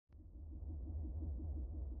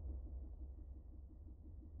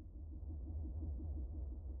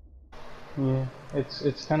Yeah,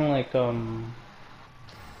 it's kind of like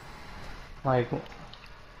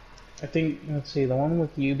I think, let's see, the one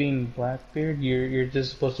with you being Blackbeard, you're just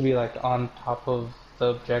supposed to be like on top of the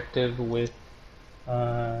objective with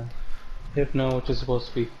uh Hypno, which is supposed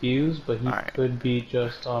to be Fused, but he Alright. could be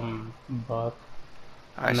just Buck, Alright,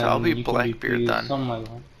 and so I'll then be you can be Blackbeard Fused, then. something like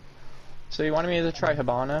that. So you wanted me to try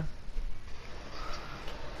Hibana?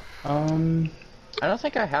 I don't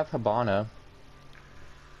think I have Hibana.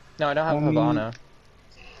 No, I don't have Hibana.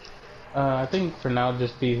 I think for now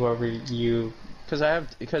just be whoever you. Because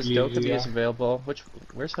Dokkaebi is available.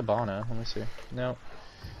 Where's Hibana? Let me see. No,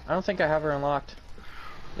 I don't think I have her unlocked.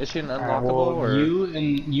 Is she an unlockable or?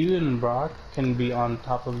 You and Brock can be on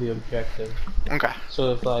top of the objective. Okay.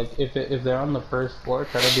 So if they're on the first floor,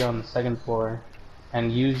 try to be on the second floor,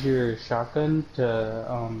 and use your shotgun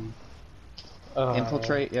to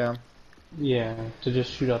infiltrate. Yeah. Yeah, to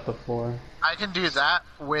just shoot out the floor. I can do that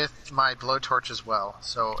with my blowtorch as well.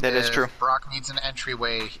 So that is true. If Brock needs an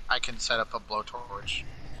entryway, I can set up a blowtorch.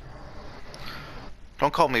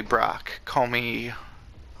 Don't call me Brock. Call me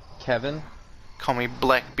Kevin. Call me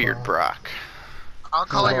Blackbeard Brock. I'll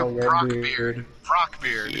call you Brockbeard.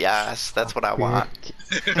 Brockbeard. Yes, that's what I want.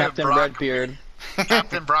 Captain Redbeard.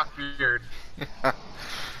 Captain Brockbeard.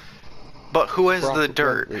 But who has the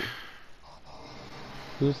dirt?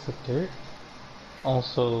 Who's the dirt?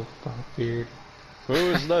 Also Brockbeard.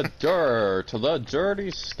 Who's the dirt? The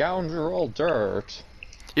dirty scoundrel dirt.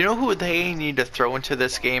 You know who they need to throw into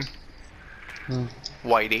this game?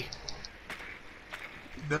 Whitey.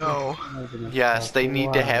 No. Yes, they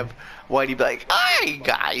need to have Whitey be like, "Hi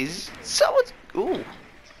guys, someone's ooh."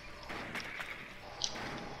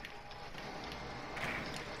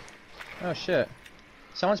 Oh shit!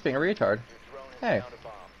 Someone's being a retard. Hey.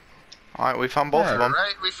 All right, we found both of them.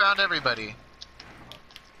 Right, we found everybody.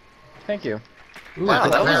 Thank you. Wow,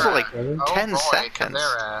 that was like oh 10 boy, seconds.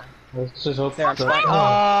 Let's just hope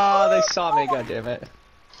oh, they saw me. God damn it!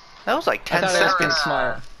 That was like 10 I seconds. being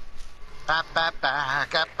smart. That's why I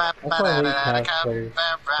hate pass players.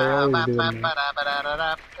 They're always doing that.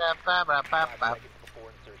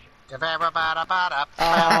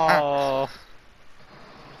 Oh.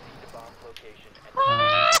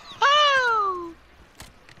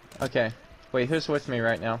 Okay. Wait, who's with me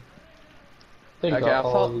right now? Okay,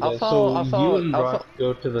 I'll follow you and Brock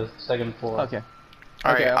go to the second floor. Okay.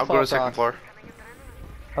 Alright, I'll go to second floor.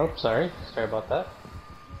 Oh, sorry about that.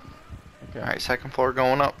 Okay. Alright, second floor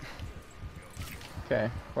going up. Okay,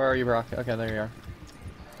 where are you, Brock? Okay, there you are.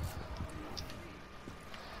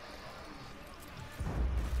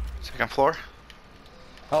 Second floor.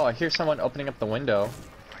 Oh, I hear someone opening up the window.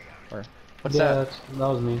 Or what's that? That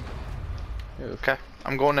was me. Oof. Okay,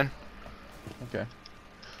 I'm going in. Okay.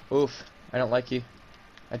 Oof, I don't like you.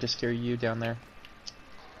 I just hear you down there.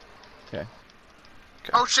 Okay.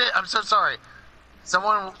 Oh shit, I'm so sorry.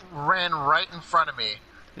 Someone ran right in front of me.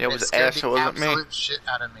 Yeah, it was Ash, it wasn't me. Absolute shit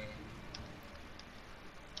out of me.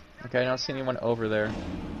 Okay, I don't see anyone over there.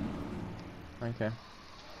 Okay.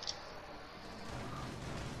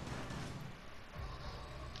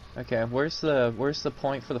 Okay, where's the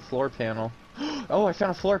point for the floor panel? Oh, I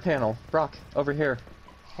found a floor panel. Brock, over here.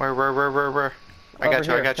 Where? I got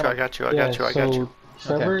you.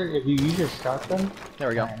 Trevor, if you use your shotgun, there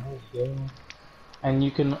we go. And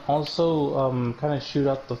you can also kind of shoot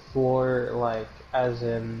up the floor, like as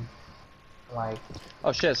in, like.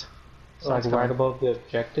 Oh shiz. Like right above the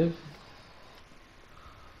objective.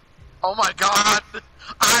 Oh my god!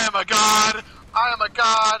 I am a god! I am a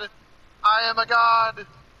god! I am a god!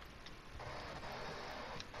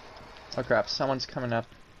 Oh crap, someone's coming up.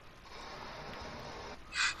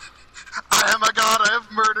 I am a god, I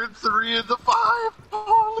have murdered 3 of the 5!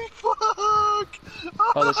 Holy fuck!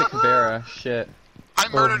 Oh, there's a Caveira. Shit. I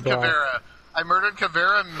murdered Caveira. I murdered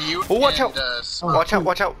Caveira, Mute, oh, watch and, out!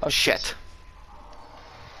 Watch out! Oh, shit.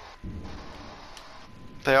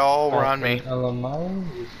 They all were on me. You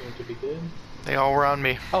seem to be good. They all were on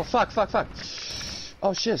me. Oh fuck.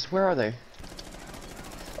 Oh shiz, where are they?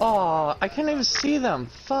 Oh, I can't even see them.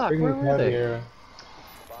 Fuck, where were they?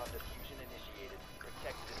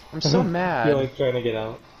 I'm so mad. You're like trying to get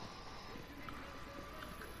out.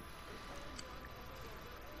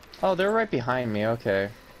 Oh, they're right behind me, okay.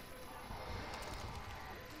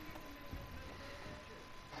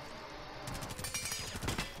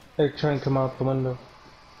 They're trying to come out the window,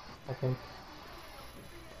 I think.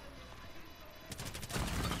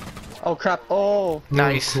 Oh crap, oh!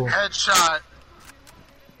 Nice. Cool. Headshot!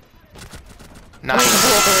 Nice.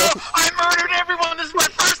 I murdered everyone! This is my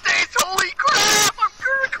first ace! Holy crap! I'm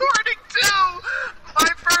recording too! My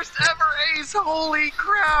first ever ace! Holy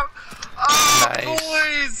crap! Oh, Nice.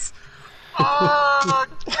 boys!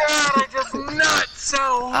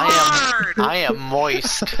 so hard! I am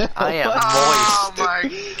moist. I am Oh moist. my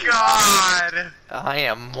god! I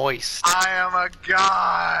am moist. I am a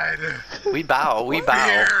god! We bow. We bow.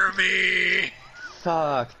 Hear me!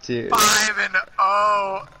 Fuck, dude.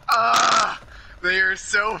 5-0. They are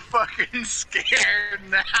so fucking scared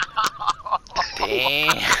now.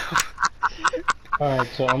 Damn. Alright,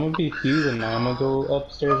 so I'm gonna be Hugh and I'm gonna go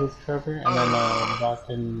upstairs with Trevor, and then Doc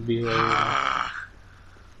can be later.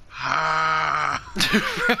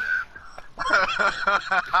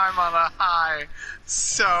 I'm on a high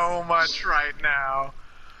so much right now.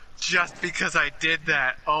 Just because I did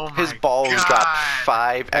that. Oh my god. His balls dropped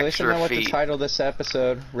 5 At least I extra know what feet. to title this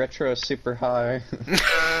episode. Retro Super High.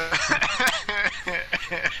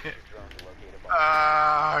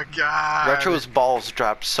 Oh god. Retro's balls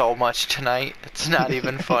dropped so much tonight. It's not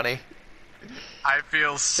even funny. I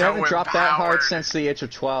feel They so haven't dropped that hard empowered. since the age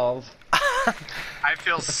of 12. I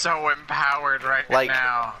feel so empowered right Like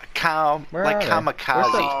now. Where are they?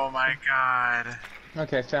 kamikaze. Oh my god.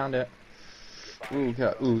 Okay, found it.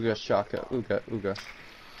 Ooga, ooga, shaka, ooga, ooga.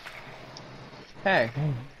 Hey,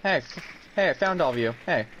 hey, hey, I found all of you.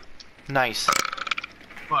 Hey. Nice.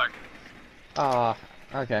 Look.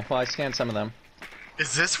 Okay, well I scanned some of them.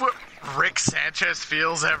 Is this what Rick Sanchez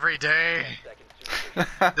feels every day?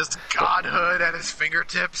 This godhood at his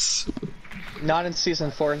fingertips? Not in Season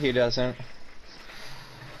 4 he doesn't.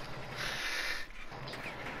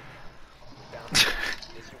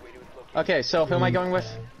 Okay, so who am I going with?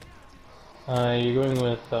 You're going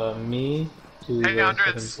with me to Hey, the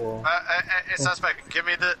hundreds. second floor. Suspect. Give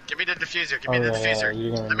me the diffuser. Give me Oh, the yeah, diffuser.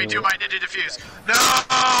 you're gonna Let me move do it. my ninja diffuse.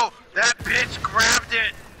 No! That bitch grabbed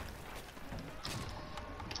it.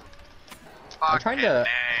 I'm trying to.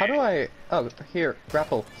 How do I? Oh, here,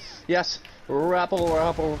 grapple. Yes, grapple,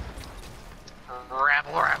 grapple.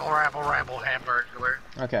 Rabble, hamburger.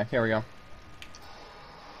 Okay, here we go.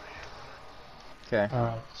 Okay,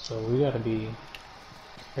 Alright, so we gotta be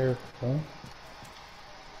careful.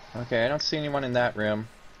 okay, I don't see anyone in that room.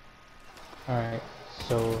 Alright,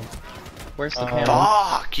 so... Where's the panel?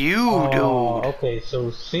 Fuck you, dude. Okay,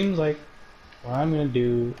 so seems like what I'm gonna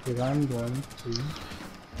do is I'm going to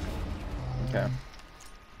Okay.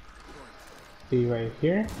 be right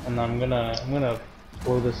here, and I'm gonna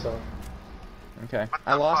blow this up. Okay. What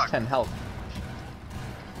I the lost fuck? 10 health.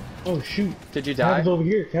 Oh shoot! Did you die? Cav's over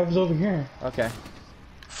here. Cav's over here. Okay.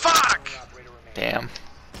 Fuck! Damn.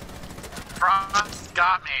 Frost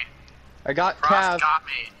got me. I got Frost Cav. got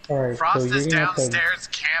me. Alright, so Frost you're is gonna have to. downstairs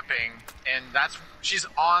camping, and she's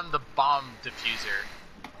on the bomb diffuser.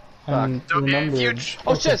 So Remember, if you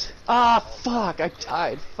Oh shit! Ah, fuck! I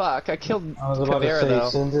died. Fuck! I killed I was about Kavera to say, though.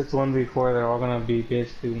 since it's 1v4, they're all gonna be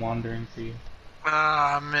basically wandering for you.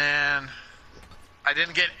 Oh man, I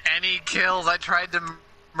didn't get any kills. I tried to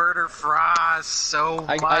murder Frost so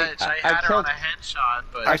I much. I had her killed- on a headshot,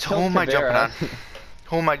 but Alright, so who am I jumping on?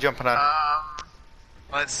 Who am I jumping on?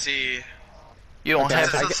 let's see. You don't okay,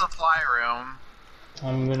 have This to. is a supply room.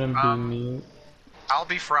 I'm gonna be me. I'll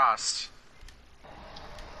be Frost.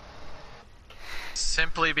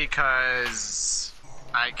 Simply because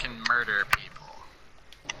I can murder people.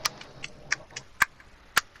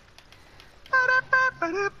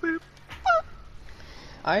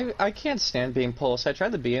 I can't stand being pulsed. I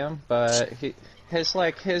tried to be him, but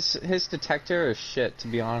his detector is shit, to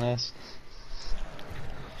be honest.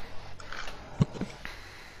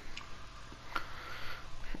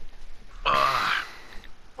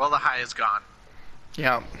 Well, the high is gone.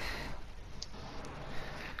 Yeah.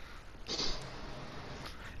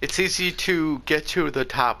 It's easy to get to the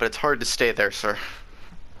top, but it's hard to stay there, sir.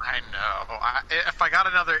 I know. If I got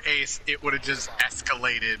another ace, it would have just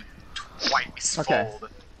escalated twice Okay. fold.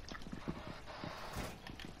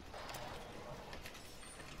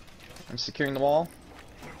 I'm securing the wall.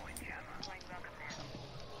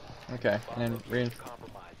 Okay, and then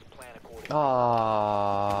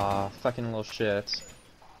Ah, fucking little shits.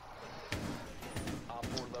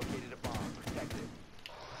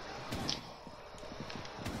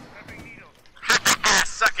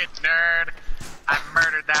 Suck it, nerd. I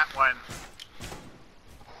murdered that one.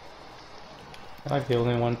 I'm like the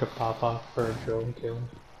only one to pop off for a drone kill.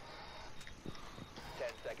 10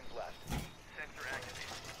 seconds left. Sensor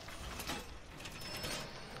activated.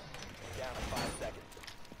 Down to 5 seconds.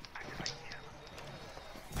 Activate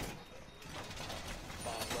camera.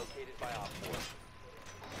 Bomb located by Op 4.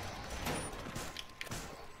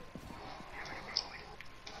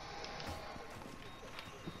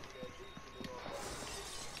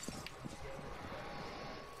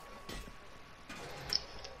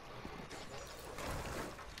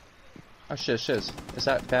 Oh shit, shiz. Is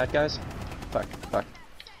that bad, guys? Fuck, fuck.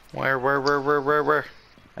 Where?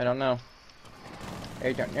 I don't know.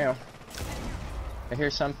 I don't know. I hear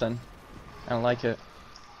something. I don't like it.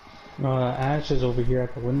 Ash is over here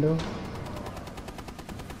at the window.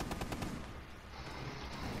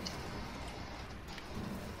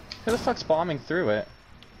 Who the fuck's bombing through it?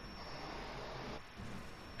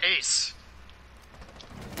 Ace.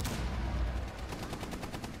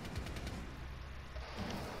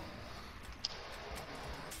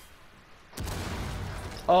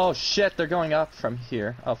 Oh shit, they're going up from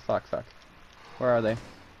here. Oh fuck. Where are they?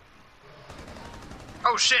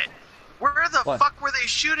 Oh shit! Where the What? fuck were they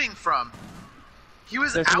shooting from? He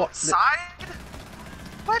was There's outside?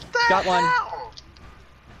 What the Got one. hell?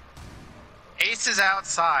 Ace is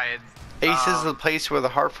outside. Ace is the place where the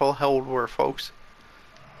Heartful Held were, folks.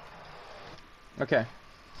 Okay.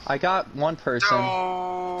 I got one person.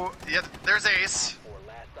 So, yeah, there's Ace.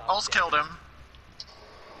 Pulse killed him.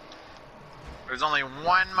 There's only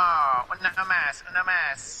one more. No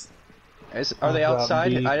mass. Are they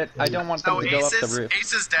outside? I don't want them No, to go up Ace the is, roof.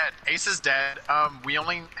 Ace is dead. Ace is dead. We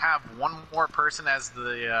only have one more person as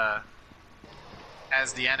the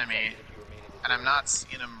enemy, and I'm not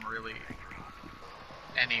seeing him really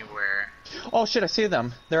anywhere. Oh shit, I see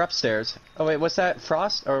them. They're upstairs. Oh wait, was that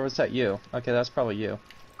Frost or was that you? Okay, that's probably you.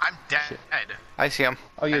 I'm dead. I see him.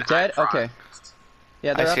 Oh, you're And dead? I'm Okay. Frost.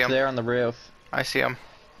 Yeah, they're I up see 'em. there on the roof. I see him.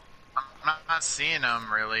 I'm not seeing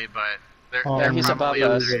him really, but they're There, he's above probably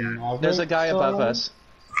up us. there yet. There's a guy above us.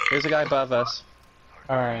 There's a guy above us.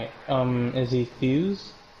 Alright, is he fused?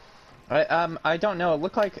 I don't know.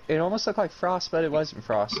 It almost looked like Frost, but it wasn't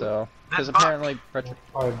Frost, so because That's Buck. apparently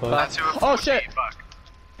Alright, but That's who it Oh, would shit. be, Buck.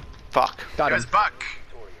 Fuck. got It him. was Buck.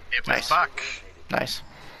 It was Nice. Buck. Nice.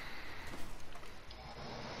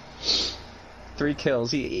 3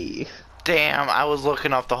 kills. Yee. Damn, I was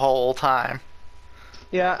looking up the whole time.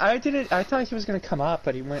 Yeah, I didn't. I thought he was gonna come up,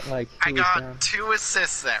 but he went like I he was got down. 2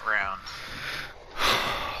 assists that round.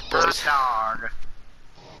 Boys. Hot dog.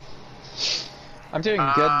 I'm doing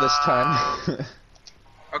good this time.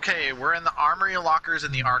 Okay, we're in the armory lockers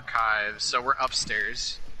in the archives, so we're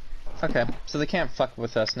upstairs. Okay, so they can't fuck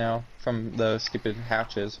with us now from the stupid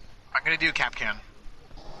hatches. I'm gonna do cap can.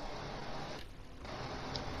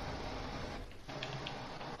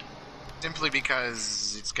 Simply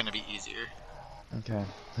because it's gonna be easier. Okay,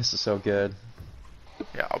 this is so good.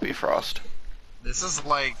 Yeah, I'll be Frost. This is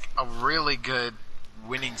like a really good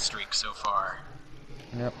winning streak so far.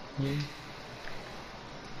 Yep.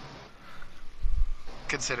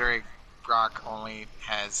 Considering Brock only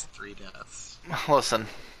has 3 deaths. Listen,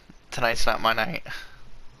 tonight's not my night.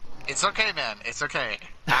 It's okay, man. It's okay.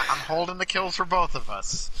 I'm holding the kills for both of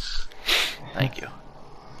us. Thank you.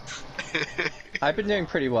 I've been doing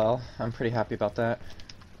pretty well. I'm pretty happy about that.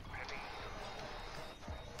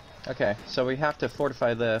 Okay, so we have to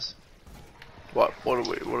fortify this. What are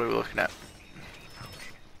we looking at?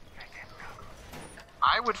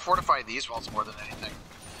 I would fortify these walls more than anything.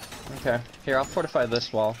 Okay, here, I'll fortify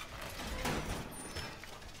this wall.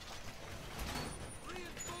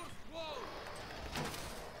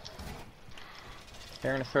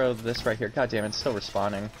 Here, I'm gonna throw this right here. God damn it, it's still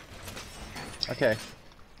respawning. Okay.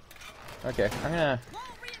 Okay, I'm gonna...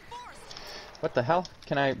 What the hell?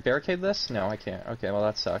 Can I barricade this? No, I can't. Okay, well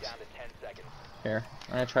that sucks. Down to 10 seconds. Here,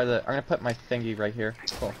 I'm gonna try the... I'm gonna put my thingy right here.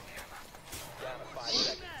 Cool. Down to 5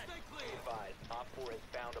 seconds. Be advised, Op 4 has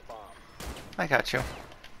found a bomb. I got you.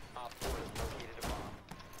 Op 4 has located a bomb.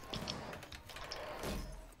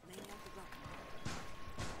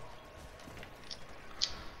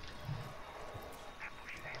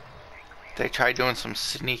 They tried doing some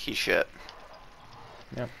sneaky shit.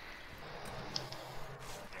 Yep.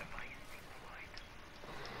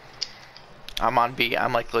 I'm on B.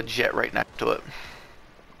 I'm like legit right next to it.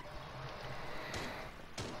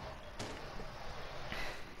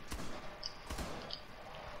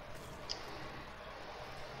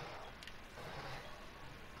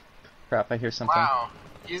 Crap, I hear something. Wow.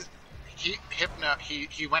 He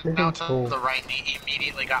went Freaking out to cool. the right and he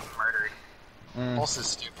immediately got murdered. Mm. Pulse is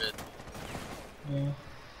stupid. yeah.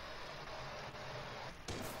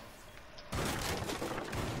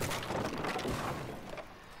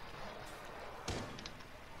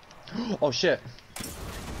 Oh shit.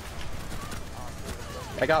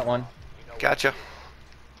 I got one. Gotcha.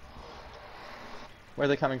 Where are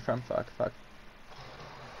they coming from? Fuck.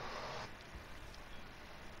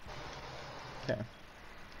 Okay.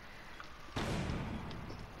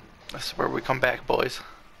 This is where we come back, boys.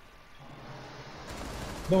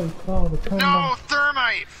 Don't call the time. No,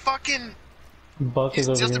 Thermite! Fucking... Buck He's is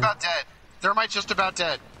over just here. about dead. Thermite's just about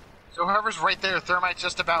dead. So whoever's right there, Thermite's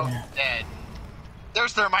just about dead.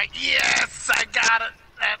 There's Thermite. Yes! I got it!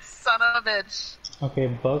 That son of a bitch. Okay,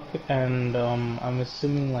 Buck and I'm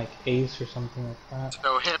assuming like Ace or something like that.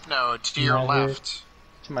 So Hypno to your Maverick. left.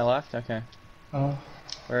 To my left? Okay. Oh,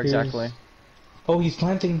 Where here's- exactly? Oh, he's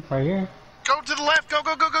planting right here. Go to the left. Go,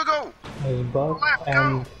 go, go, go, go. There's Buck Left, go.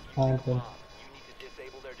 and planting. You need to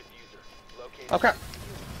disable their diffuser. Locate Oh crap!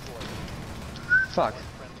 Fuck.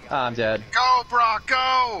 Ah, I'm dead. Go, Brock,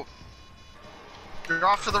 go. You're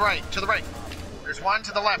off to the right. To the right. There's one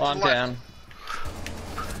to the left. Well, to I'm the left. down.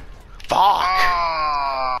 Fuck!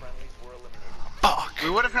 Ah. friendlies were eliminated. Fuck! We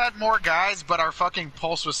would have had more guys, but our fucking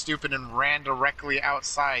pulse was stupid and ran directly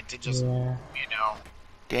outside to just, Yeah. you know,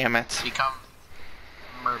 Damn it. become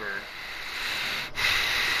murder.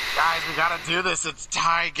 Guys, we gotta do this. It's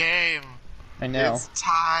tie game. I know. It's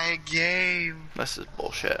tie game. This is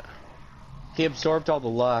bullshit. He absorbed all the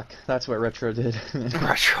luck. That's what Retro did.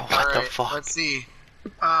 Retro, what the Alright, fuck? let's see.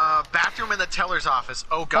 Bathroom in the teller's office.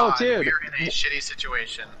 Oh god, dude. we're in a shitty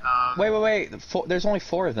situation. wait. There's only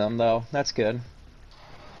 4 of them, though. That's good.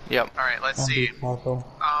 Yep. Alright, let's I'll see. be Taco.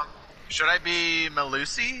 Should I be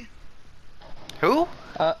Malusi? Who?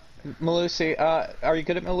 Malusi, are you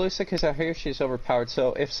good at Malusi? Because I hear she's overpowered,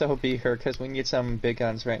 so if so, be her, because we need some big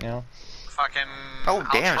guns right now. Fucking. Oh, I'll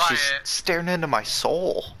damn, try she's it. staring into my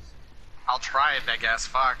soul. I'll try it, I guess.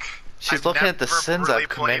 Fuck. She's looking at the never sins really I've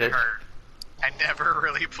played committed. her. I never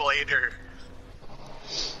really played her.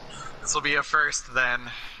 This will be a first then.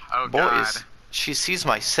 Oh god. Boys, she sees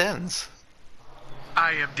my sins.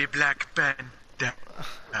 I am the Black Panther.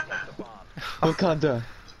 Wakanda.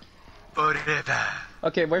 Forever.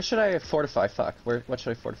 Okay, where should I fortify? Fuck. What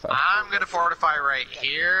should I fortify? I'm gonna fortify right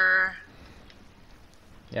here.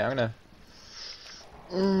 Yeah, I'm gonna.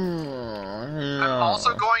 I'm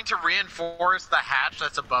also going to reinforce the hatch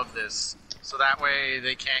that's above this, so that way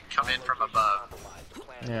they can't come in from above.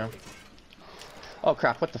 Yeah. Oh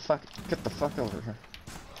crap! What the fuck? Get the fuck over here.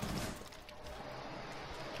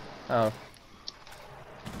 Oh.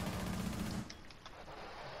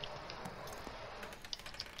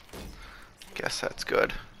 Guess that's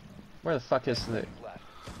good. Where the fuck is the?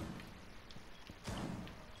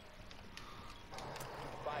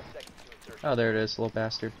 5 seconds to insertion. Oh, there it is, little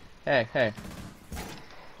bastard. Hey, hey.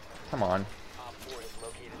 Come on. Op 4 has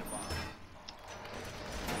located a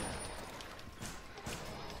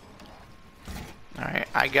bomb. Alright,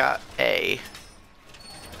 I got A.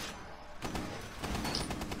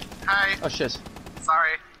 Hi. Oh shit.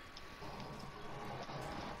 Sorry.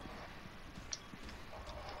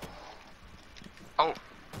 Oh,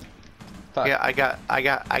 Fuck. Yeah, I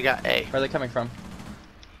got A. Where are they coming from?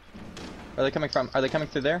 Where are they coming from? Are they coming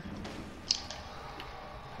through there?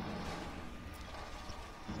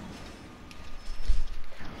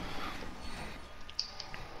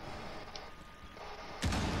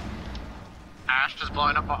 Ash just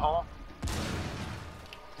blowing up a hole.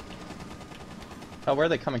 Oh, where are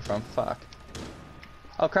they coming from? Fuck.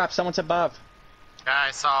 Oh crap! Someone's above. Yeah,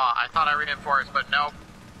 I saw. I thought I reinforced, but nope.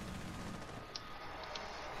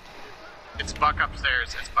 It's Buck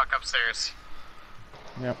upstairs. It's Buck upstairs.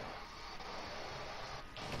 Yep.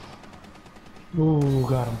 Ooh,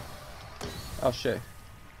 got him. Oh shit.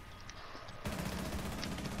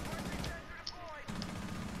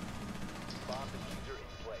 Bomb diffuser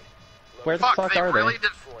in place. Where the Fuck, fuck they are really they?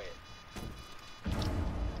 did. Destroy it.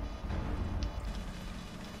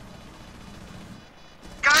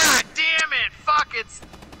 God damn it! Fuck, it's.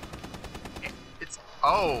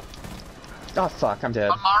 Oh. Oh fuck! I'm dead.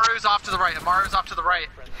 Amaru's off to the right. Amaru's off to the right.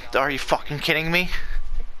 Are you fucking kidding me?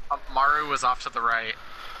 Amaru was off to the right.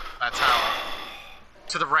 That's how.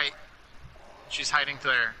 To the right. She's hiding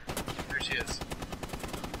there. There she is.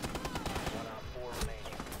 1 Op 4 remaining.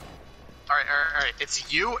 Alright, alright, alright.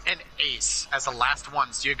 It's you and Ace as the last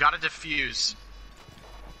ones. You gotta defuse.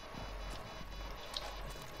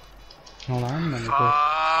 Hold on, let me go.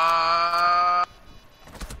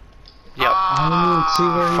 Yep. I don't see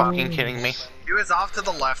where he Fucking is. kidding me. He was off to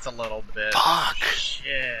the left a little bit. Fuck.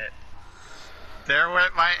 Shit. There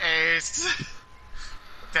went my ace.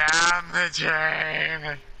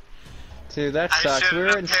 Damaging. Dude, that I sucks. We shouldn't were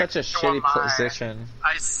have in such a picked shitty Wamai. position.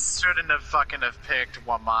 I shouldn't have fucking have picked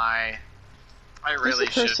Wamai. I Who's really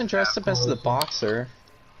the should. person dressed up as the boxer?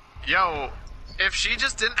 Yo, if she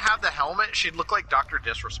just didn't have the helmet, she'd look like Dr.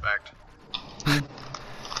 Disrespect.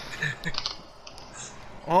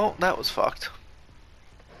 Well, that was fucked.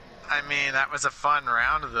 I mean, that was a fun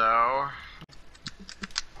round, though.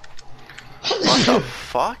 What the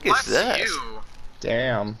fuck is Bless this? you.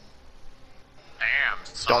 Damn. Damn,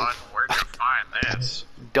 son, Don't- where'd you find this?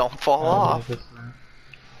 Don't fall off.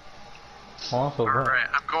 Also, what? Alright,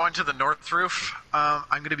 I'm going to the north roof.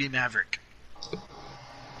 I'm gonna be Maverick.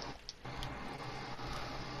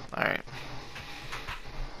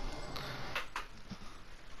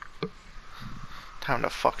 Time to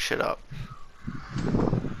fuck shit up.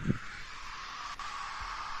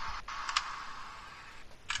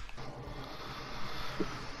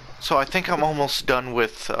 So I think I'm almost done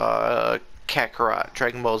with Kakarot,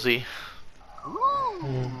 Dragon Ball Z.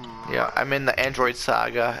 Yeah, I'm in the Android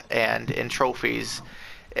Saga, and in trophies,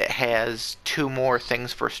 it has 2 more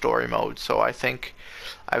things for story mode. So I think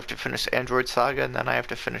I have to finish Android Saga, and then I have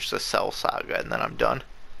to finish the Cell Saga, and then I'm done.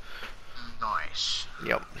 Nice.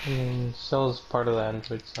 Yep. Cell's part of the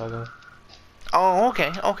Android Saga. Oh,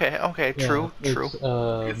 okay, okay, okay. Yeah, True, true.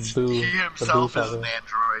 It's Boo. He The Boo himself is Saga. an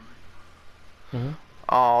android. Mm-hmm.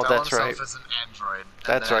 Oh, Cell that's right. himself is an android. And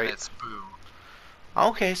That's then right. It's Boo.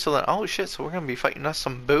 Okay, so then, oh shit, so we're gonna be fighting us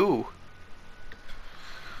some Boo.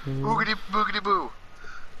 Boogity boogity boo.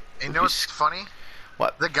 And you know what's funny?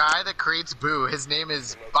 What? The guy that creates Boo, his name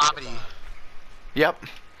is Bobbity. Yep.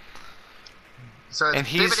 So it's And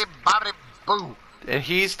he's- Bibbidi Bobbity Boo. And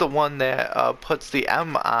he's the one that puts the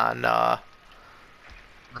M on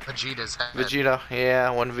Vegeta's head. Vegeta.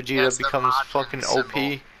 Yeah, when Vegeta That's the becomes Majin fucking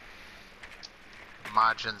symbol. OP.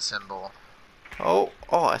 Majin symbol. Oh,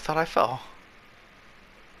 I thought I fell.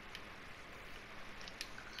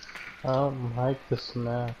 I don't like this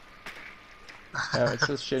map. Yeah, it's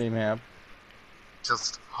a shitty map.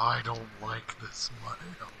 Just, I don't like this map.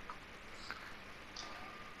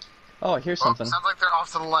 Oh, here's Oh, something. sounds like they're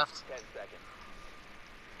off to the left. 10 seconds.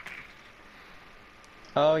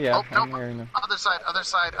 Oh yeah, Oh, I'm nope. hearing them. Other side, other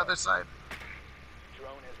side, other side. Drone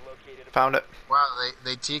has located a Found it. Wow,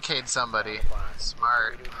 they TK'd somebody. bomb.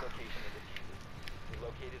 Smart. Radio's location is defused. We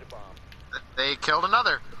located a bomb. They killed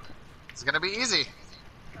another. It's gonna be easy.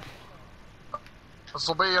 This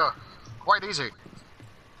will be quite easy.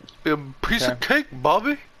 Be a piece of Okay. cake,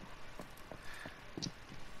 Bobby.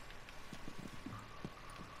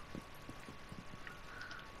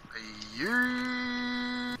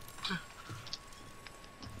 Yeet.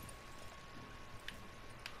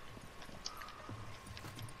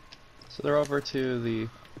 So they're over to the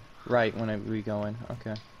right when we go in.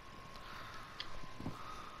 Okay.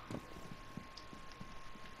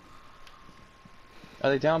 Are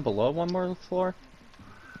they down below one more floor?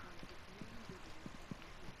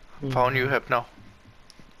 Following you, Hypno.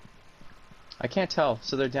 I can't tell.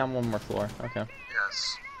 So they're down one more floor. Okay.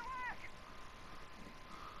 Yes.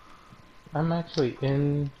 I'm actually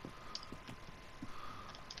in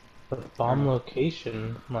the bomb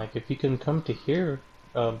location. Like, if you can come to here,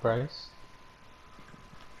 Bryce.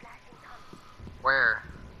 Where?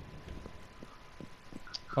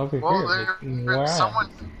 Over Well, here. like, where I there's am.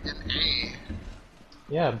 someone in A.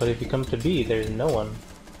 Yeah, but if you come to B, there's no one.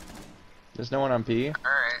 There's no one on B.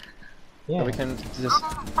 Alright. Yeah, We can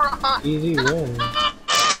just. easy win.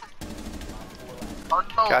 Oh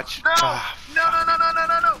no! Gotcha. No! Ah, No! No! No! No! No!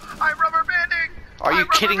 No! No! I'm rubber banding. Are you I'm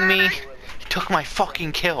rubber kidding me? banding! He took my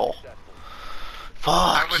fucking kill.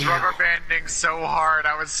 I Fuck was you. rubber banding so hard.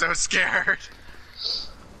 I was so scared.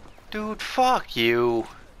 Dude, fuck you.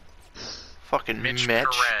 Fucking Mitch Mitch.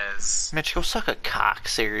 Perez. Mitch, go suck a cock,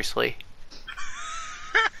 seriously.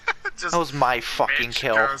 Just That was my fucking Mitch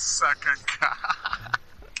kill. Go suck a cock.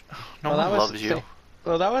 No Well, one that was loves you.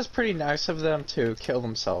 Well, that was pretty nice of them to kill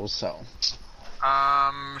themselves. So.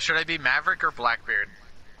 Should I be Maverick or Blackbeard?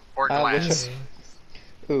 Or which Glass?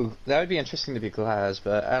 Ooh, that would be interesting to be Glass,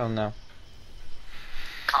 but I don't know.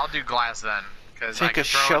 I'll do Glass then. Because So you I can could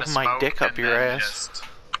throw in shove a my smoke dick up and your then ass. just-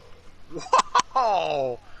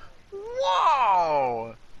 Whoa!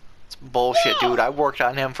 Whoa! It's bullshit, dude. I worked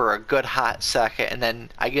on him for a good hot second, and then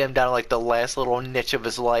I get him down to like the last little niche of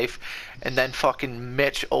his life, and then fucking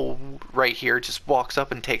Mitch, right here, just walks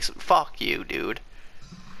up and takes it. Fuck you, dude.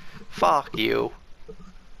 Fuck you.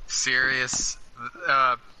 Serious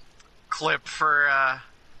clip for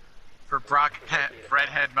Brock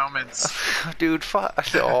redhead moments. Dude, fuck.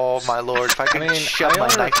 Oh my lord. If I I could mean, shove I my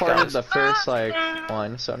only knife down recorded his, the first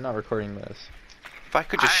one, so I'm not recording this. if I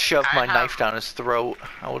could just I shove my have- knife down his throat,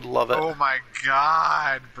 I would love it. Oh my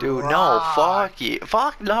god, Dude, no, Brock. fuck you.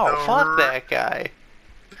 Fuck, no, The fuck that guy.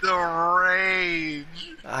 The rage.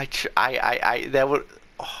 That would,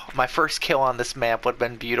 oh, my first kill on this map would have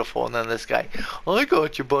been beautiful, and then this guy, I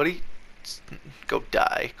got you, buddy. Just go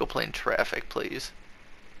die. Go play in traffic, please.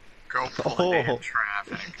 Go play in Oh.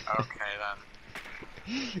 traffic. Okay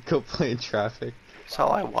then. Go play in traffic. That's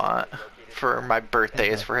all I want for my birthday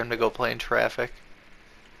is for him to go play in traffic.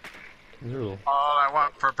 Ooh. All I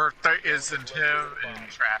want for birthday isn't him in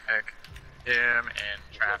traffic. Him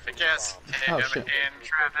in traffic. Yes, him Oh, shit. in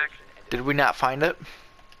traffic. Did we not find it?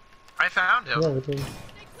 I found him. Yeah, we did.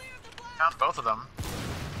 Found both of them.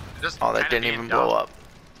 Just Oh, that kinda didn't being even dumb. blow up.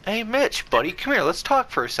 Hey, Mitch, buddy, come here. Let's talk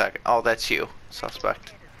for a second. Oh, that's you,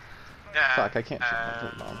 suspect. Fuck, I can't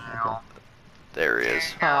shoot the bomb. Okay. There he is.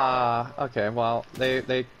 Okay, well,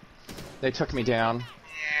 they took me down.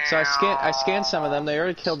 So I scanned some of them. They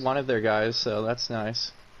already killed one of their guys, so that's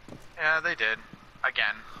nice. Yeah, they did.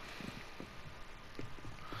 Again.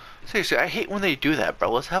 Seriously, I hate when they do that,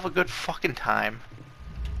 bro. Let's have a good fucking time.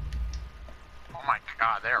 Oh my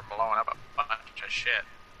god, they're blowing up a bunch of shit.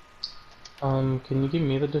 Can you give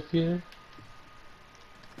me the diffuser?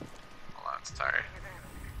 Hold on, sorry.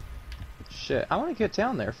 Shit, I want to get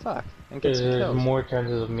down there. Fuck, and get some There's kills. more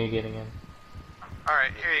chances of me getting in.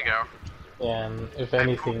 Alright, here you go. And if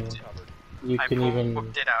anything, you I can even...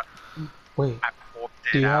 pooped it out. Wait, I pooped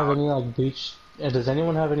do it you have out. any like breach... does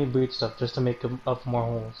anyone have any breach stuff just to make up more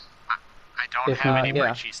holes? I don't If have not, any yeah.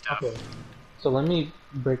 breachy stuff. Okay. So let me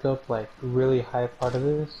break up like really high part of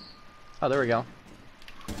this. Oh, there we go.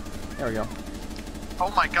 There we go. Oh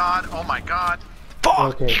my god, oh my god. Fuck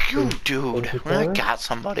Okay, you, so- dude. so I Tyler? got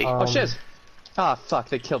somebody. Oh shit! Ah, fuck,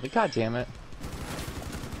 they killed me. God damn it.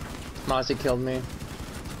 Mozzie killed me.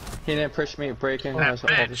 He didn't push me, break in. That I was all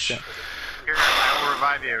this bitch. shit. Here, I will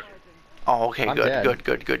revive you. Oh, okay, I'm good, dead.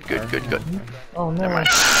 good. Oh no. Never mind.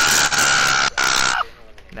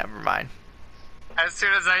 Never mind. As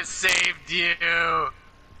soon as I saved you.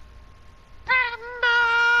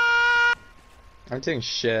 I'm doing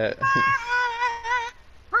shit.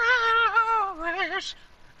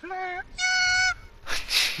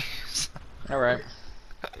 Alright.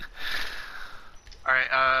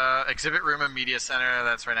 Alright, exhibit room and media center,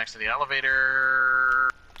 that's right next to the elevator.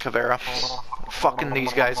 Caveira. Fucking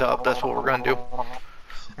these guys up, that's what we're gonna do.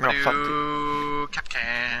 We're gonna fuck,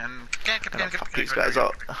 fuck these guys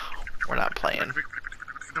up. We're not playing.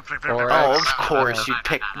 Alright. Oh, of course you'd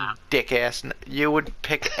pick dick ass. You would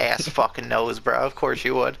pick ass fucking nose, bro. Of course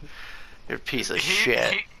you would. You're a piece of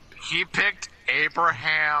shit. He picked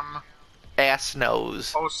Abraham Ass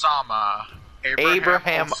nose. Osama.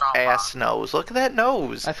 Abraham Osama. ass nose. Look at that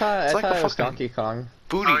nose. I thought It's like it a was fucking Donkey Kong.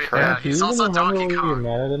 booty Oh, yeah. crack. Do you He's even also remember Donkey what you're Kong.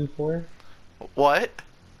 mad at him for? What?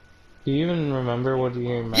 Do you even remember what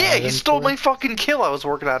you're mad Yeah, at he him stole for? my fucking kill I was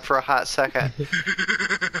working on for a hot second.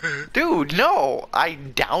 Dude, no. I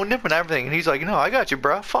downed him and everything, and he's like, no, I got you,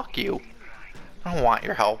 bro. Fuck you. I don't want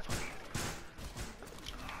your help.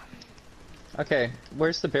 Okay,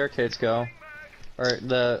 where's the barricades go? Or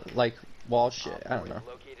the, like, wall shit? I don't know.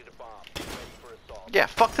 Located a bomb. Ready for assault. Yeah,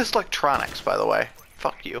 fuck this electronics, by the way.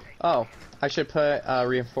 Fuck you. Oh, I should put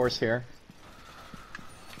reinforce here.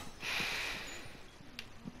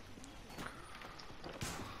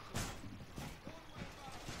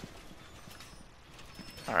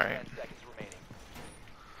 Alright. 10 seconds remaining.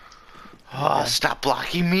 Oh, stop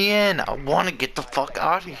blocking me in. I want to get the fuck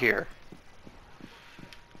out of here.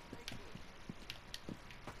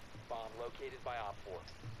 Bomb located by Op 4.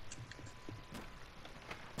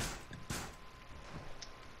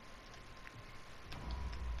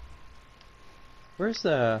 Where's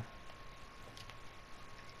the...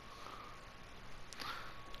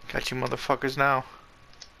 Got you motherfuckers now.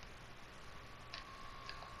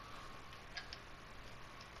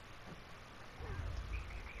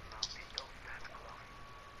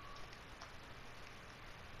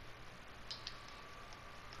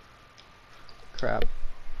 crap?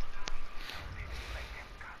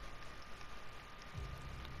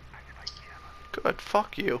 Good,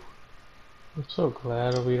 fuck you. I'm so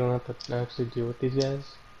glad we don't have to actually deal with these guys.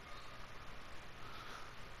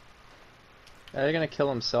 Are they gonna kill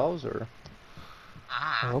themselves, or...?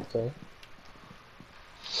 I hope so.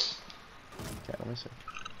 Okay, let me see.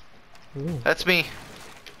 Ooh. That's me.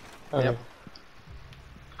 Okay. Yep.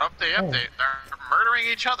 They're murdering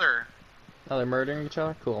each other. Oh, they're murdering each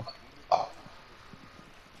other? Cool. Are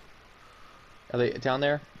they down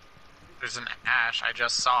there? There's an Ash I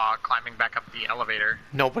just saw climbing back up the elevator.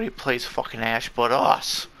 Nobody plays fucking Ash but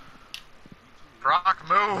us. Brock,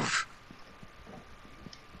 move!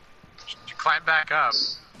 She climbed back up.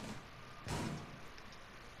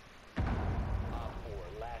 Op 4,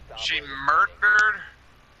 last She operator murdered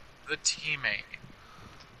the teammate.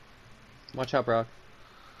 Watch out, Brock.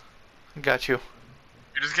 Got you.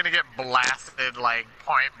 You're just gonna get blasted like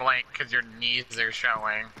point blank because your knees are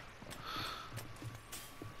showing.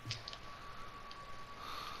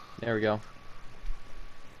 There we go.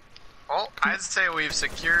 Well, I'd say we've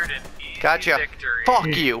secured an easy Gotcha. victory. Fuck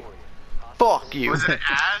you. Fuck you. Was it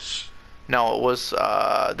Ash? No, it was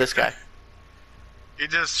this guy. You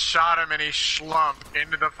just shot him and he schlumped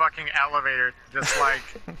into the fucking elevator, just like,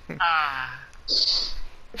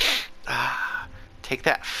 Take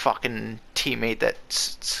that fucking teammate that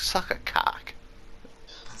suck a cock.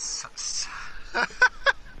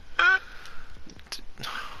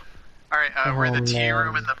 Alright, we're in the Oh, tea man.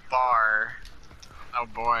 room in the bar. Oh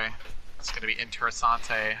boy, it's gonna be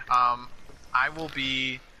interessante. I will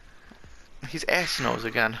be. He's ass nose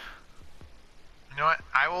again. You know what?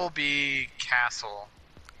 I will be castle.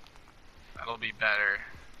 That'll be better.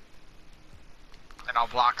 And I'll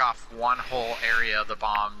block off one whole area of the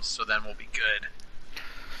bombs, so then we'll be good.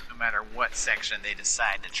 No matter what section they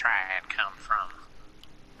decide to try and come from.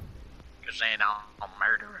 Because then I'll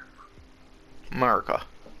murder them. America.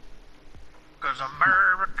 Because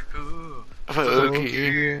America. Fuck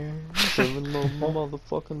you. Living no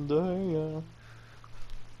motherfucking day, yeah.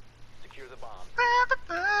 Secure the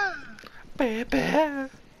bomb. Baby.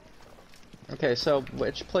 Okay, so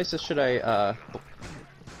which places should I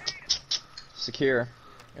secure?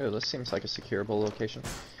 Oh, this seems like a secureable location.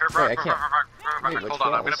 Wait, I can't. Wait, which Hold on,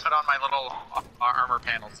 I'm walls? gonna put on my little armor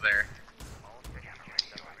panels there.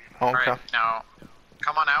 Okay. Alright, now,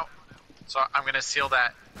 come on out. So I'm gonna seal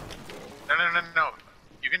that. No.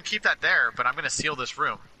 You can keep that there, but I'm gonna seal this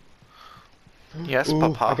room. Yes, Ooh,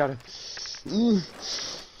 Papa. I got it. Ooh.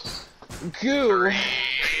 Goo.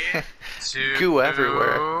 2, Goo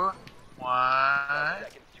everywhere. 1.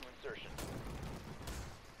 Seconds to insertion.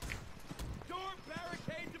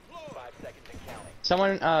 5 seconds and counting.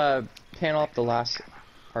 Someone panel up the last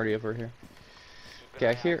party over here. Keep an Okay, I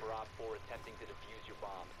eye out hear. for Op 4 attempting to defuse your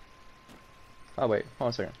bomb. Oh wait, hold on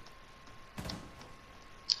a second.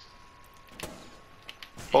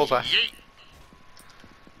 Bullseye. Yeet.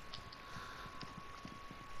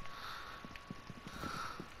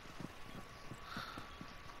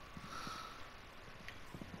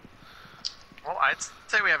 Well, I'd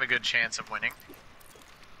say we have a good chance of winning.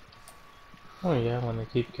 Oh yeah, when they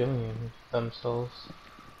keep killing themselves.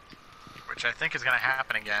 Which I think is gonna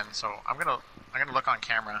happen again, so I'm gonna look on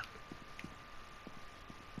camera.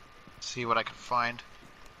 See what I can find.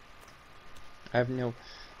 I have no.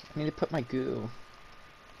 I need to put my goo.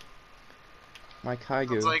 My Kai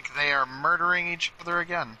goo. It's like they are murdering each other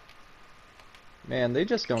again. Man, they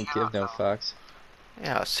just don't give no fucks.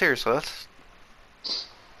 Yeah, seriously, that's...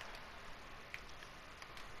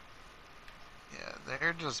 Yeah,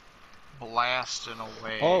 they're just blasting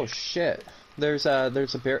away. Oh shit! There's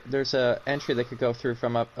a entry that could go through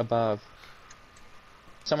from up above.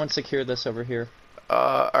 Someone secure this over here.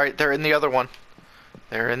 Alright, they're in the other one.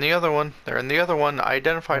 They're in the other one. They're in the other one. I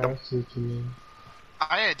identified them. I see what you mean.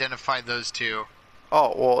 I identified those two.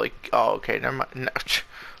 Oh, well, like, oh, okay, never mind. No,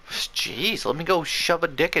 jeez, let me go shove a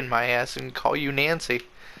dick in my ass and call you Nancy.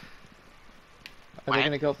 Are they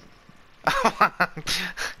gonna go?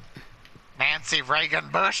 Nancy Reagan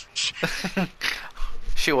Bush.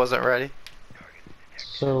 She wasn't ready.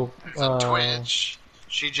 So, It's a Twitch.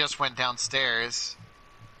 She just went downstairs.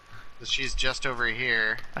 So she's just over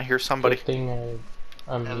here. I hear somebody. good thing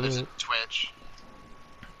I'm And this is mute. Twitch.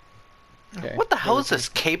 Okay. What the hell is this,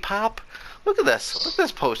 K-pop? Look at this. Look at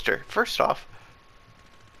this poster. First off.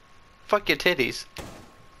 Fuck your titties.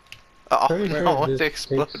 Oh, Pretty no, sure it this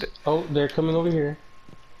exploded. takes- Oh, they're coming over here.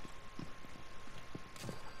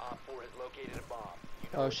 Op 4 has located a bomb. You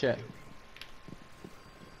know Oh what to shit!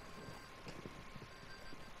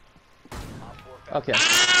 do. Op 4 Okay.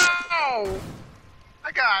 Ow!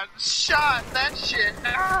 I got shot. That shit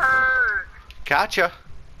hurt. Gotcha.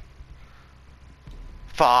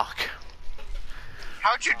 Fuck.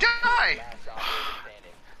 How'd you die? last operator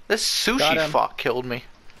standing. This Got sushi him. fuck killed me.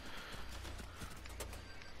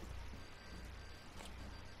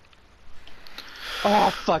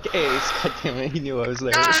 Oh fuck, Ace! God damn it, he knew I was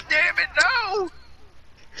there. God damn it, no!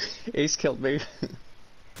 Ace killed me.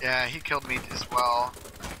 Yeah, he killed me as well.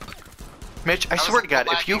 Mitch, I was swear to God,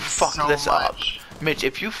 if you lagging fuck so this up, much. Mitch,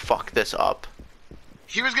 if you fuck this up,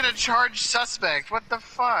 He was gonna charge suspect. What the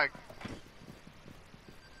fuck?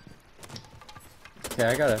 Okay,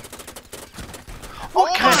 I gotta.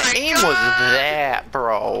 what Oh kind of my aim was God! that,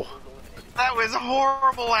 bro? That was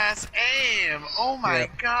horrible ass aim. Oh my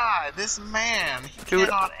Yep. God, this man, he Dude,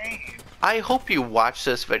 cannot aim. I hope you watch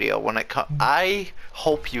this video when it comes. I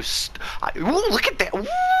hope you. Ooh, look at that! Woo!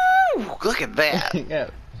 Look at that! Yeah.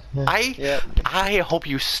 I Yep. I hope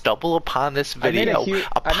you stumble upon this I made a video. huge.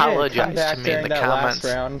 Apologize I made a to comeback me in during the that comments.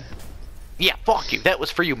 last round. Yeah, fuck you. That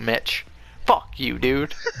was for you, Mitch. Fuck you,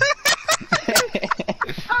 dude.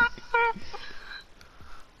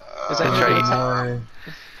 Is That's that right. More,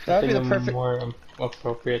 That I would be think the a perfect. more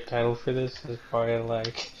appropriate title for this is probably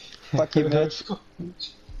like. Fuck you, Mitch.